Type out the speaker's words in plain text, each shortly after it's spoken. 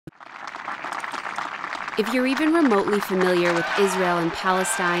If you're even remotely familiar with Israel and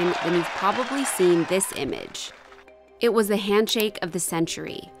Palestine, then you've probably seen this image. It was the handshake of the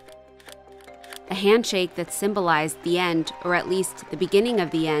century. A handshake that symbolized the end, or at least the beginning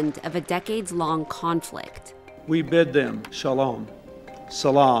of the end, of a decades-long conflict. We bid them shalom,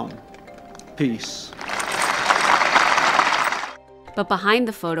 salam, peace. But behind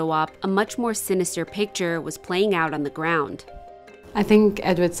the photo op, a much more sinister picture was playing out on the ground. I think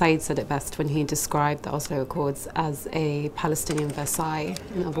Edward Said said it best when he described the Oslo Accords as a Palestinian Versailles.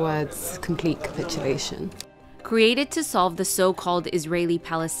 In other words, complete capitulation. Created to solve the so-called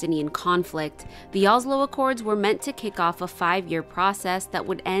Israeli-Palestinian conflict, the Oslo Accords were meant to kick off a 5-year process that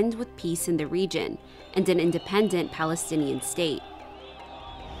would end with peace in the region and an independent Palestinian state.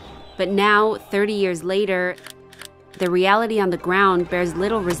 But now, 30 years later, the reality on the ground bears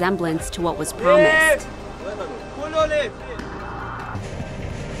little resemblance to what was promised.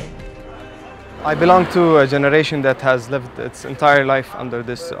 I belong to a generation that has lived its entire life under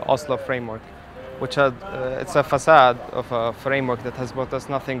this Oslo framework, which it's a facade of a framework that has brought us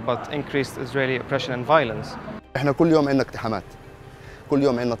nothing but increased Israeli oppression and violence. احنا كل يوم عندنا اقتحامات، كل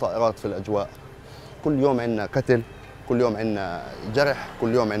يوم عندنا طائرات في الأجواء، كل يوم عندنا قتل، كل يوم عندنا جرح،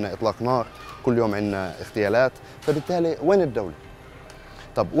 كل يوم عندنا إطلاق نار، كل يوم عندنا اغتيالات، فبالتالي وين الدولة؟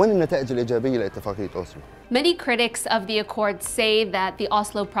 طب وين النتائج الإيجابية لاتفاقية أوسلو؟ Many critics of the Accords say that the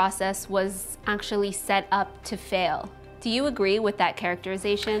Oslo process was actually set up to fail. Do you agree with that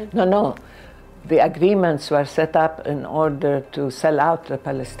characterization? No. The agreements were set up in order to sell out the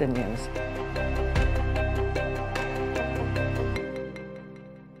Palestinians.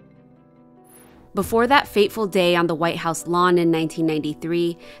 Before that fateful day on the White House lawn in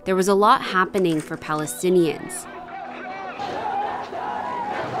 1993, there was a lot happening for Palestinians.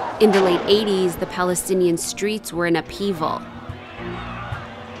 In the late 80s, the Palestinian streets were in upheaval.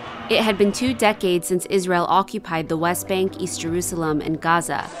 It had been 2 decades since Israel occupied the West Bank, East Jerusalem, and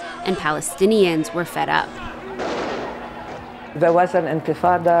Gaza, and Palestinians were fed up. There was an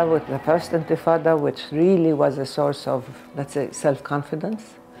intifada, with the first intifada, which really was a source of, let's say, self-confidence,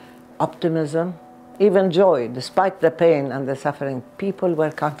 optimism, even joy. Despite the pain and the suffering, people were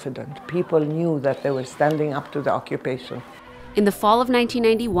confident. People knew that they were standing up to the occupation. In the fall of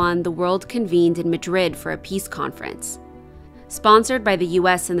 1991, the world convened in Madrid for a peace conference. Sponsored by the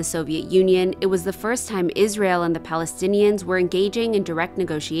US and the Soviet Union, it was the first time Israel and the Palestinians were engaging in direct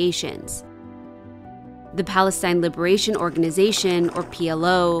negotiations. The Palestine Liberation Organization, or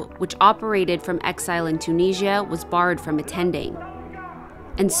PLO, which operated from exile in Tunisia, was barred from attending.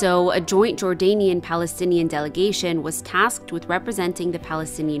 And so a joint Jordanian-Palestinian delegation was tasked with representing the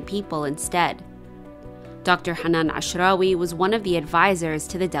Palestinian people instead. Dr. Hanan Ashrawi was one of the advisors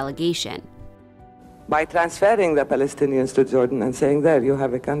to the delegation. By transferring the Palestinians to Jordan and saying, there, you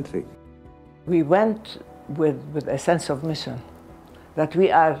have a country. We went with a sense of mission, that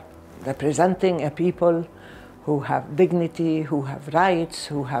we are representing a people who have dignity, who have rights,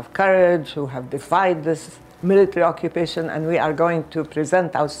 who have courage, who have defied this military occupation, and we are going to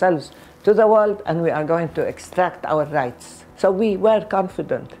present ourselves to the world, and we are going to extract our rights. So we were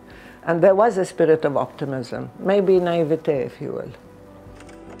confident, and there was a spirit of optimism, maybe naivete, if you will.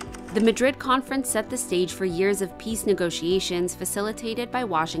 The Madrid conference set the stage for years of peace negotiations facilitated by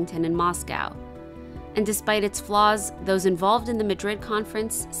Washington and Moscow. And despite its flaws, those involved in the Madrid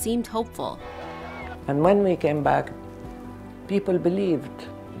conference seemed hopeful. And when we came back, people believed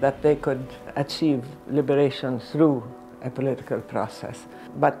that they could achieve liberation through a political process.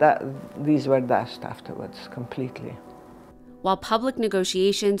 But these were dashed afterwards completely. While public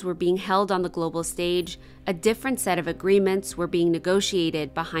negotiations were being held on the global stage, a different set of agreements were being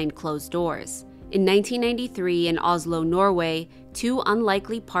negotiated behind closed doors. In 1993, in Oslo, Norway, 2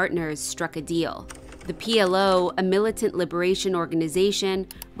 unlikely partners struck a deal. The PLO, a militant liberation organization,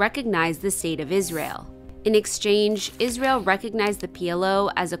 recognized the State of Israel. In exchange, Israel recognized the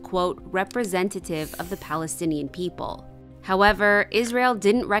PLO as a, quote, representative of the Palestinian people. However, Israel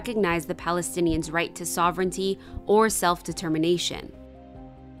didn't recognize the Palestinians' right to sovereignty or self-determination.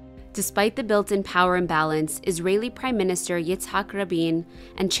 Despite the built-in power imbalance, Israeli Prime Minister Yitzhak Rabin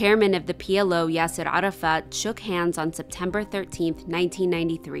and chairman of the PLO Yasser Arafat shook hands on September 13,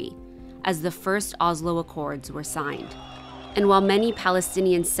 1993, as the first Oslo Accords were signed. And while many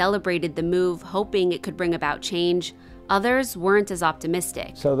Palestinians celebrated the move, hoping it could bring about change, others weren't as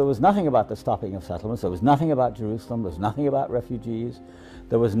optimistic. So there was nothing about the stopping of settlements, there was nothing about Jerusalem, there was nothing about refugees,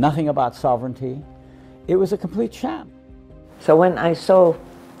 there was nothing about sovereignty. It was a complete sham. So when I saw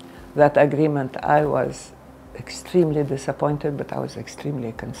that agreement, I was extremely disappointed, but I was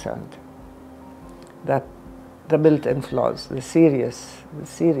extremely concerned that the built-in flaws, the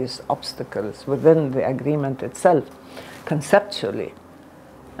serious obstacles within the agreement itself, conceptually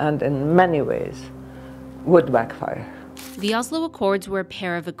and in many ways, would backfire. The Oslo Accords were a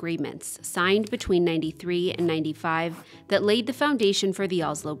pair of agreements signed between 93 and 95 that laid the foundation for the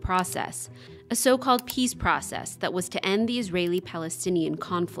Oslo process, a so-called peace process that was to end the Israeli-Palestinian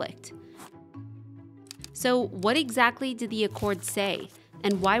conflict. So what exactly did the Accords say,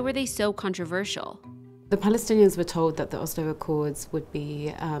 and why were they so controversial? The Palestinians were told that the Oslo Accords would be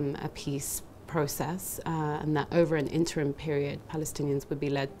a peace process and that over an interim period, Palestinians would be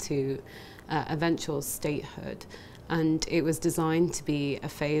led to eventual statehood. And it was designed to be a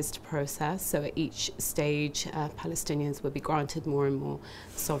phased process, so at each stage, Palestinians would be granted more and more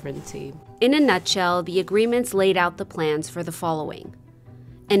sovereignty. In a nutshell, the agreements laid out the plans for the following: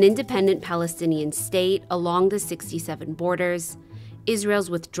 an independent Palestinian state along the 67 borders, Israel's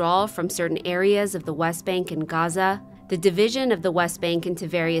withdrawal from certain areas of the West Bank and Gaza, the division of the West Bank into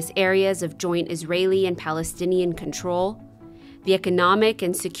various areas of joint Israeli and Palestinian control, the economic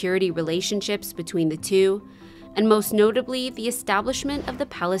and security relationships between the two, and most notably, the establishment of the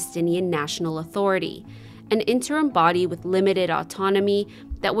Palestinian National Authority, an interim body with limited autonomy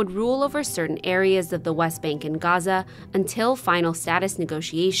that would rule over certain areas of the West Bank and Gaza until final status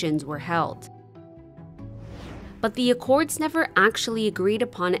negotiations were held. But the Accords never actually agreed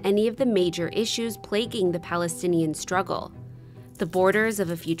upon any of the major issues plaguing the Palestinian struggle: the borders of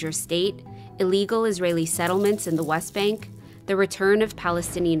a future state, illegal Israeli settlements in the West Bank, the return of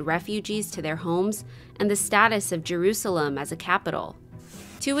Palestinian refugees to their homes, and the status of Jerusalem as a capital.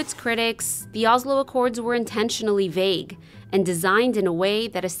 To its critics, the Oslo Accords were intentionally vague and designed in a way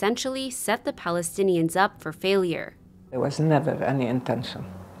that essentially set the Palestinians up for failure. There was never any intention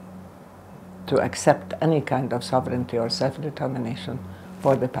to accept any kind of sovereignty or self-determination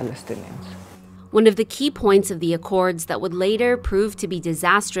for the Palestinians. One of the key points of the Accords that would later prove to be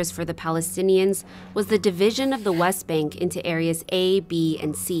disastrous for the Palestinians was the division of the West Bank into areas A, B,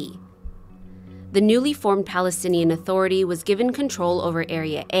 and C. The newly formed Palestinian Authority was given control over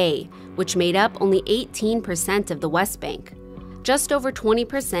Area A, which made up only 18% of the West Bank. Just over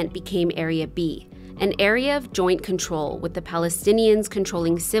 20% became Area B, an area of joint control with the Palestinians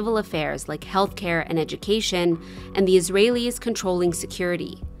controlling civil affairs like healthcare and education, and the Israelis controlling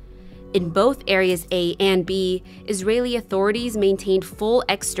security. In both areas A and B, Israeli authorities maintained full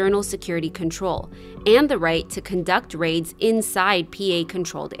external security control and the right to conduct raids inside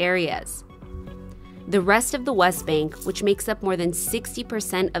PA-controlled areas. The rest of the West Bank, which makes up more than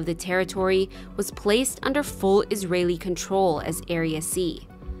 60% of the territory, was placed under full Israeli control as Area C.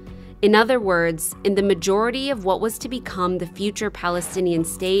 In other words, in the majority of what was to become the future Palestinian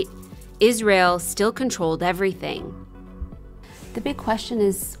state, Israel still controlled everything. The big question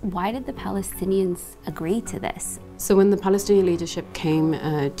is, why did the Palestinians agree to this? So when the Palestinian leadership came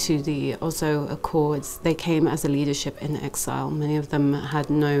to the Oslo Accords, they came as a leadership in exile. Many of them had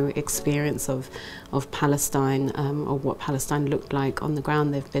no experience of Palestine or what Palestine looked like on the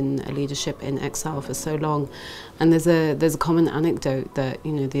ground. They've been a leadership in exile for so long. And there's a common anecdote that,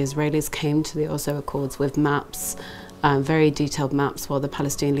 you know, the Israelis came to the Oslo Accords with maps, very detailed maps, while the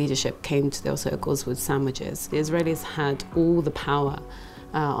Palestinian leadership came to the Oslo Accords with sandwiches. The Israelis had all the power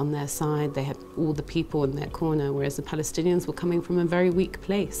on their side, they had all the people in their corner, whereas the Palestinians were coming from a very weak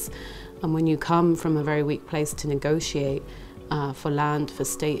place. And when you come from a very weak place to negotiate for land, for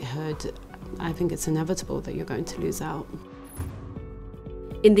statehood, I think it's inevitable that you're going to lose out.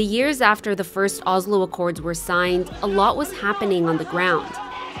 In the years after the first Oslo Accords were signed, a lot was happening on the ground.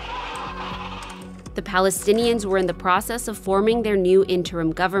 The Palestinians were in the process of forming their new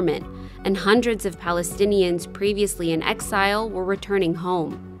interim government, and hundreds of Palestinians previously in exile were returning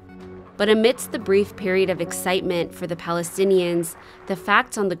home. But amidst the brief period of excitement for the Palestinians, the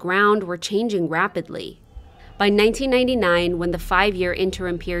facts on the ground were changing rapidly. By 1999, when the 5-year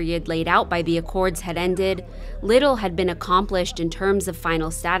interim period laid out by the Accords had ended, little had been accomplished in terms of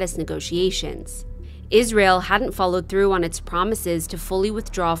final status negotiations. Israel hadn't followed through on its promises to fully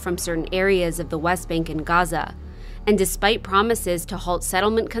withdraw from certain areas of the West Bank and Gaza. And despite promises to halt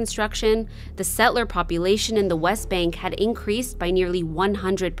settlement construction, the settler population in the West Bank had increased by nearly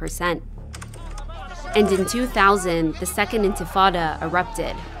 100%. And in 2000, the Second Intifada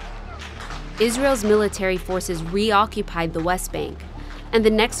erupted. Israel's military forces reoccupied the West Bank, and the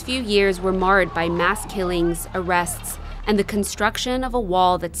next few years were marred by mass killings, arrests, and the construction of a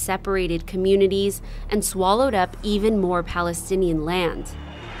wall that separated communities and swallowed up even more Palestinian land.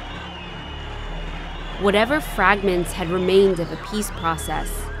 Whatever fragments had remained of a peace process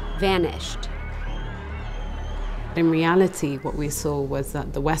vanished. In reality, what we saw was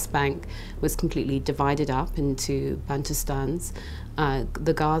that the West Bank was completely divided up into Bantustans.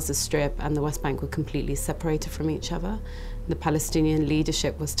 The Gaza Strip and the West Bank were completely separated from each other. The Palestinian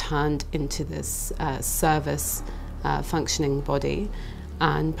leadership was turned into this service functioning body,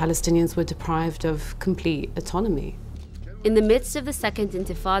 and Palestinians were deprived of complete autonomy. In the midst of the Second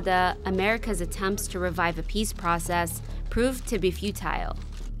Intifada, America's attempts to revive a peace process proved to be futile.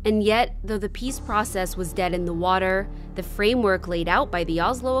 And yet, though the peace process was dead in the water, the framework laid out by the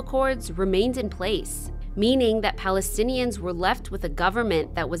Oslo Accords remained in place, meaning that Palestinians were left with a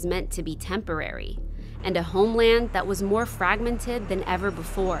government that was meant to be temporary, and a homeland that was more fragmented than ever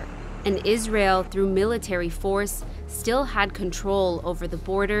before. And Israel, through military force, still had control over the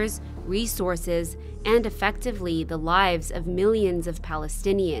borders, resources, and effectively the lives of millions of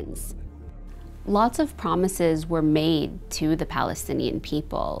Palestinians. Lots of promises were made to the Palestinian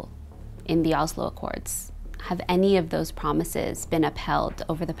people in the Oslo Accords. Have any of those promises been upheld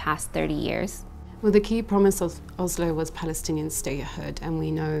over the past 30 years? Well, the key promise of Oslo was Palestinian statehood, and we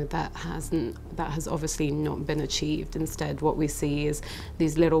know that has obviously not been achieved. Instead, what we see is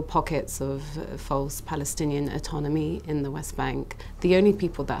these little pockets of false Palestinian autonomy in the West Bank. The only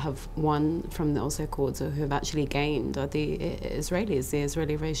people that have won from the Oslo Accords or who have actually gained are the Israelis, the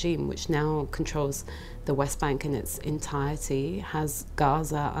Israeli regime, which now controls the West Bank in its entirety, has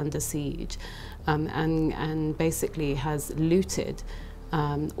Gaza under siege, and basically has looted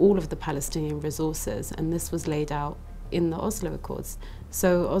all of the Palestinian resources, and this was laid out in the Oslo Accords.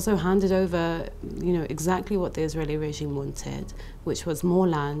 So Oslo handed over, exactly what the Israeli regime wanted, which was more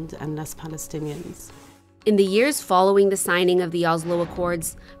land and less Palestinians. In the years following the signing of the Oslo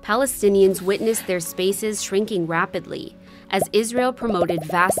Accords, Palestinians witnessed their spaces shrinking rapidly as Israel promoted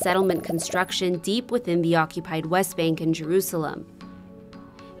vast settlement construction deep within the occupied West Bank and Jerusalem.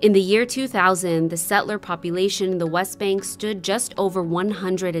 In the year 2000, the settler population in the West Bank stood just over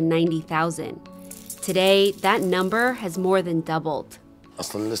 190,000. Today, that number has more than doubled.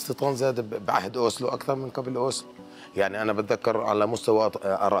 أصلاً الاستيطان زاد بعهد أوسلو أكثر من قبل أوسلو. يعني أنا بتذكر على مستوى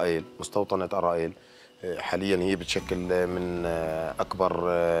أرائيل، مستوطنة أرائيل حالياً هي بتشكل من أكبر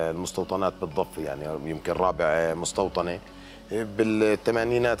المستوطنات بالضفة، يعني يمكن رابع مستوطنة.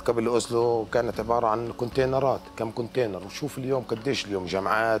 بالثمانينات قبل أوسلو كانت عبارة عن كونتينرات، كم كونتينر، وشوف اليوم قديش اليوم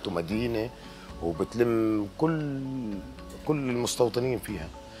جامعات ومدينة وبتلم كل المستوطنين فيها.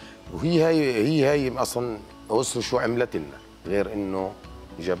 وهي هي أصلاً أوسلو شو عملت لنا غير إنه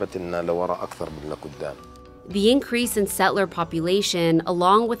جابت لنا لورا أكثر من لقدام. The increase in settler population,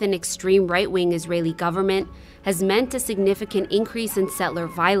 along with an extreme right-wing Israeli government, has meant a significant increase in settler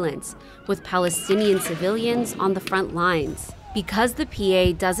violence, with Palestinian civilians on the front lines. Because the PA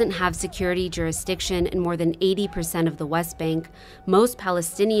doesn't have security jurisdiction in more than 80% of the West Bank, most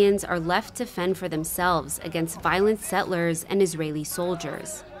Palestinians are left to fend for themselves against violent settlers and Israeli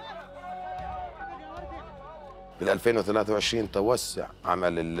soldiers. بال 2023 توسع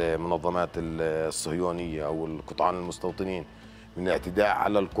عمل المنظمات الصهيونية أو القطعان المستوطنين من اعتداء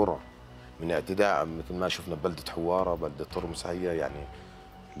على القرى، من اعتداء مثل ما شفنا ببلدة حوارة، بلدة ترمس، هي يعني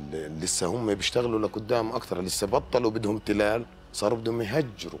لسه هم بيشتغلوا لقدام أكثر، لسه بطلوا بدهم تلال، صاروا بدهم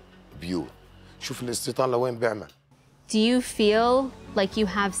يهجروا بيوت. شوف الاستيطان لوين بيعمل. Do you feel like you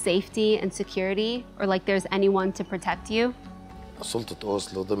have safety and security, or like there's anyone to protect you? سلطة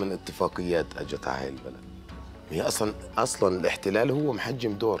أوسلو ضمن اتفاقيات أجت على هاي البلد. هي أصلاً الاحتلال هو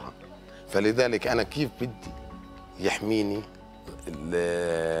محجم دورها، فلذلك أنا كيف بدي يحميني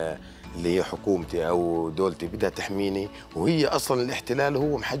اللي هي حكومتي أو دولتي بدها تحميني، وهي أصلاً الاحتلال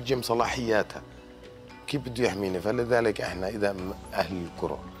هو محجم صلاحياتها، كيف بده يحميني؟ فلذلك إحنا إذا أهل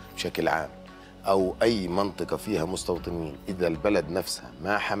القرى بشكل عام أو أي منطقة فيها مستوطنين، إذا البلد نفسها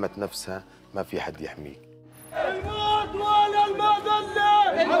ما حمت نفسها ما في حد يحميك. الموت ولا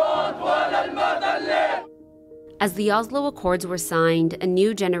المذلة، الموت ولا المذلة. As the Oslo Accords were signed, a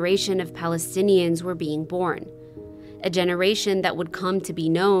new generation of Palestinians were being born, a generation that would come to be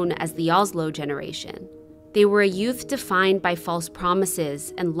known as the Oslo generation. They were a youth defined by false promises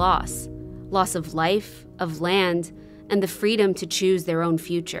and loss of life, of land, and the freedom to choose their own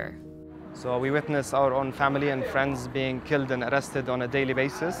future. So we witness our own family and friends being killed and arrested on a daily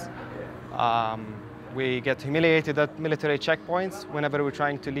basis. We get humiliated at military checkpoints whenever we're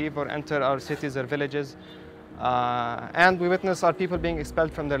trying to leave or enter our cities or villages. And we witness our people being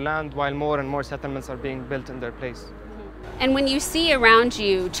expelled from their land while more and more settlements are being built in their place. And when you see around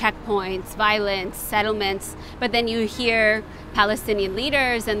you checkpoints, violence, settlements, but then you hear Palestinian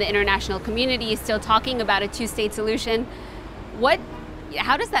leaders and the international community still talking about a two-state solution,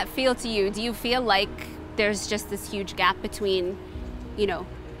 how does that feel to you? Do you feel like there's just this huge gap between,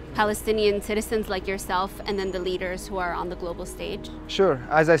 Palestinian citizens like yourself and then the leaders who are on the global stage? Sure.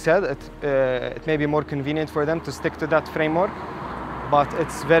 As I said, it may be more convenient for them to stick to that framework, but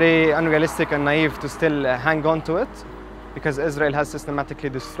it's very unrealistic and naive to still hang on to it, because Israel has systematically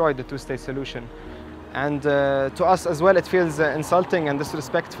destroyed the two-state solution. And to us as well, it feels insulting and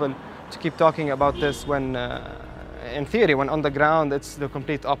disrespectful to keep talking about this when, in theory, when on the ground, it's the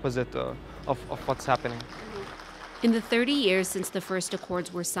complete opposite of what's happening. In the 30 years since the first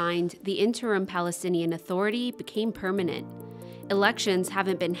accords were signed, the interim Palestinian Authority became permanent. Elections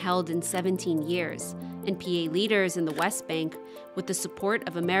haven't been held in 17 years, and PA leaders in the West Bank, with the support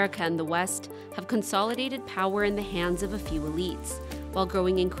of America and the West, have consolidated power in the hands of a few elites, while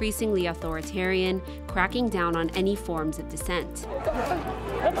growing increasingly authoritarian, cracking down on any forms of dissent.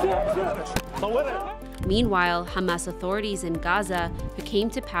 Meanwhile, Hamas authorities in Gaza, who came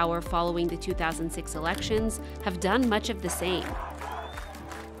to power following the 2006 elections, have done much of the same.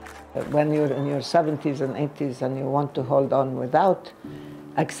 When you're in your 70s and 80s and you want to hold on without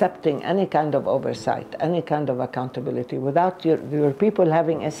accepting any kind of oversight, any kind of accountability, without your people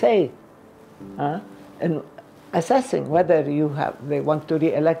having a say in assessing whether they want to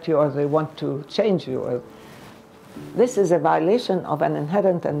re-elect you or they want to change you. This is a violation of an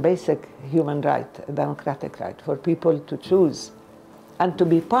inherent and basic human right, a democratic right, for people to choose and to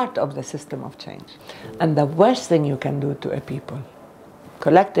be part of the system of change. And the worst thing you can do to a people,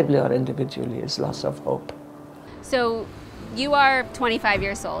 collectively or individually, is loss of hope. So you are 25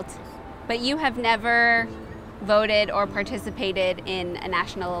 years old, but you have never voted or participated in a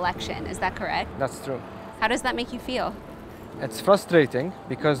national election, is that correct? That's true. How does that make you feel? It's frustrating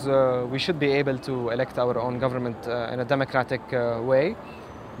because we should be able to elect our own government in a democratic way.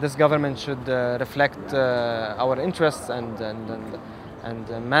 This government should reflect our interests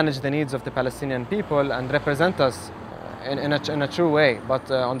and manage the needs of the Palestinian people and represent us in a true way. But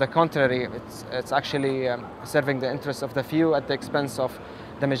on the contrary, it's actually serving the interests of the few at the expense of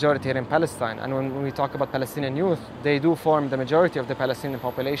the majority here in Palestine. And when we talk about Palestinian youth, they do form the majority of the Palestinian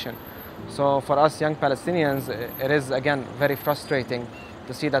population. So for us young Palestinians, it is again very frustrating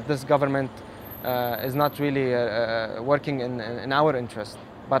to see that this government is not really working in our interest,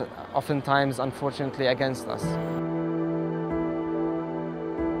 but oftentimes, unfortunately, against us.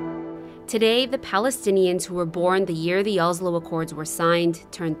 Today, the Palestinians who were born the year the Oslo Accords were signed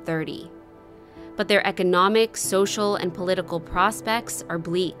turned 30. But their economic, social, and political prospects are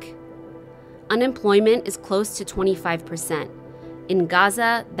bleak. Unemployment is close to 25%. In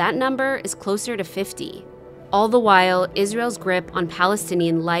Gaza, that number is closer to 50. All the while, Israel's grip on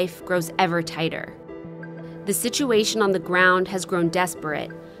Palestinian life grows ever tighter. The situation on the ground has grown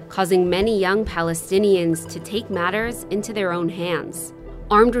desperate, causing many young Palestinians to take matters into their own hands.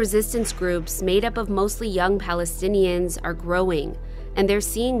 Armed resistance groups made up of mostly young Palestinians are growing, and they're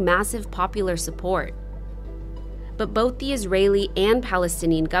seeing massive popular support. But both the Israeli and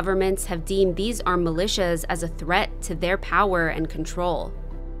Palestinian governments have deemed these armed militias as a threat to their power and control.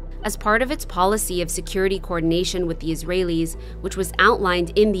 As part of its policy of security coordination with the Israelis, which was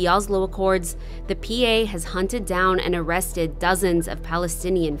outlined in the Oslo Accords, the PA has hunted down and arrested dozens of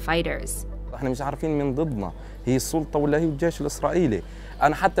Palestinian fighters. احنا مش عارفين مين ضدنا، هي السلطة ولا هي الجيش الإسرائيلي.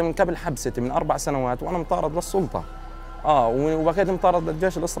 أنا حتى من قبل حبستي من 4 سنوات وأنا مطارد للسلطة. وبقيت مطارد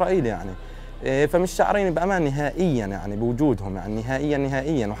للجيش الإسرائيلي يعني. فمش شاعرين بأمان نهائيا يعني بوجودهم يعني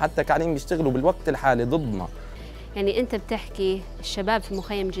نهائيا وحتى قاعدين بيشتغلوا بالوقت الحالي ضدنا. يعني أنت بتحكي الشباب في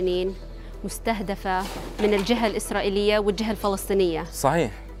مخيم جنين مستهدفة من الجهة الإسرائيلية والجهة الفلسطينية.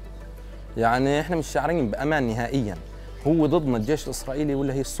 صحيح. يعني إحنا مش شاعرين بأمان نهائيا. هو ضدنا الجيش الإسرائيلي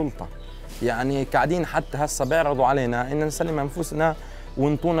ولا هي السلطة. يعني قاعدين حتى هسه بيعرضوا علينا إن نسلم أنفسنا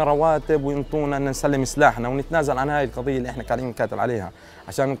وينطونا رواتب وينطونا إن نسلم سلاحنا ونتنازل عن هاي القضية اللي إحنا قاعدين نقاتل عليها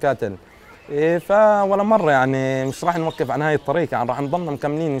عشان نقاتل. فولا مرة يعني مش راح نوقف عن هاي الطريق يعني راح نضلنا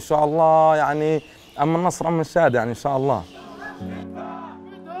مكملين إن شاء الله يعني أما النصر أما الشهادة يعني إن شاء الله.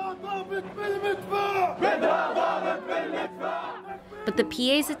 But the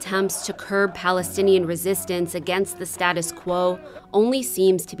PA's attempts to curb Palestinian resistance against the status quo only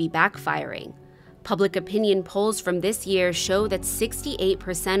seems to be backfiring. Public opinion polls from this year show that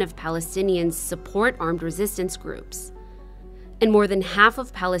 68% of Palestinians support armed resistance groups. And more than half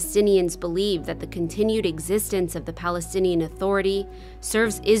of Palestinians believe that the continued existence of the Palestinian Authority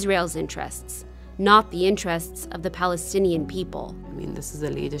serves Israel's interests, not the interests of the Palestinian people. I mean, this is a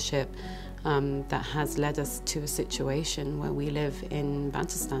leadership that has led us to a situation where we live in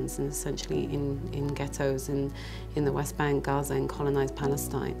Bantustans and essentially in ghettos in the West Bank, Gaza, and colonized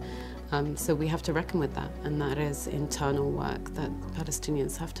Palestine. So we have to reckon with that, and that is internal work that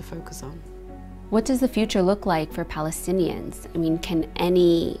Palestinians have to focus on. What does the future look like for Palestinians? I mean, can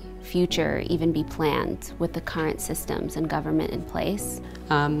any future even be planned with the current systems and government in place?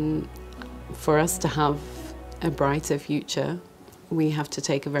 For us to have a brighter future, we have to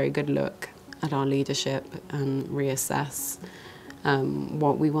take a very good look at our leadership and reassess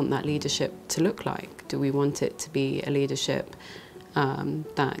what we want that leadership to look like. Do we want it to be a leadership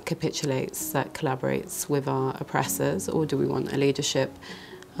that capitulates, that collaborates with our oppressors, or do we want a leadership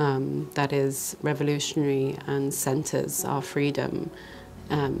that is revolutionary and centres our freedom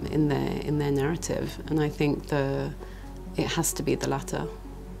in their narrative? And I think it has to be the latter.